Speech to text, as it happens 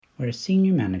Where a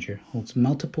senior manager holds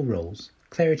multiple roles,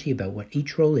 clarity about what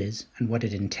each role is and what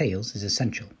it entails is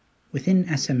essential. Within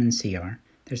SM&CR,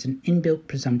 there's an inbuilt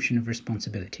presumption of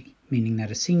responsibility, meaning that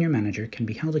a senior manager can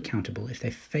be held accountable if they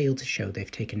fail to show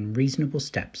they've taken reasonable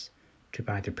steps to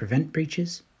either prevent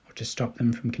breaches or to stop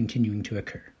them from continuing to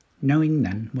occur. Knowing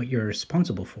then what you're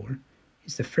responsible for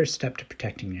is the first step to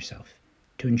protecting yourself.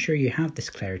 To ensure you have this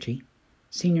clarity,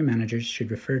 senior managers should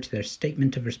refer to their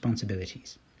Statement of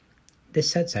Responsibilities. This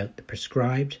sets out the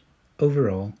prescribed,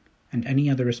 overall, and any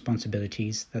other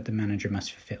responsibilities that the manager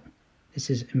must fulfill. This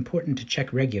is important to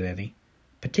check regularly,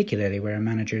 particularly where a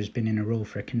manager has been in a role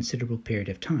for a considerable period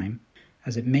of time,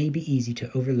 as it may be easy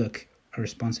to overlook a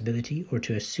responsibility or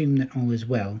to assume that all is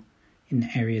well in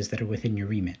the areas that are within your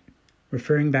remit.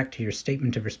 Referring back to your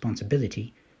Statement of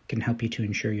Responsibility can help you to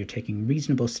ensure you're taking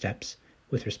reasonable steps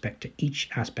with respect to each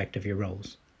aspect of your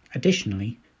roles.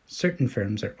 Additionally, certain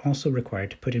firms are also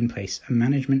required to put in place a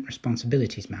Management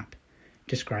Responsibilities Map,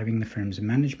 describing the firm's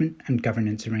management and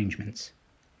governance arrangements.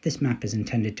 This map is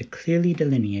intended to clearly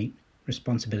delineate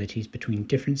responsibilities between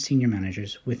different senior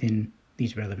managers within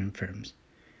these relevant firms,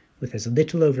 with as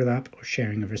little overlap or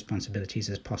sharing of responsibilities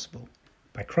as possible.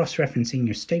 By cross-referencing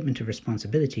your Statement of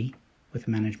Responsibility with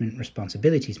a Management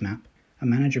Responsibilities Map, a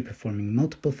manager performing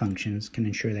multiple functions can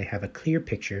ensure they have a clear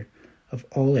picture of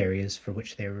all areas for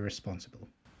which they are responsible.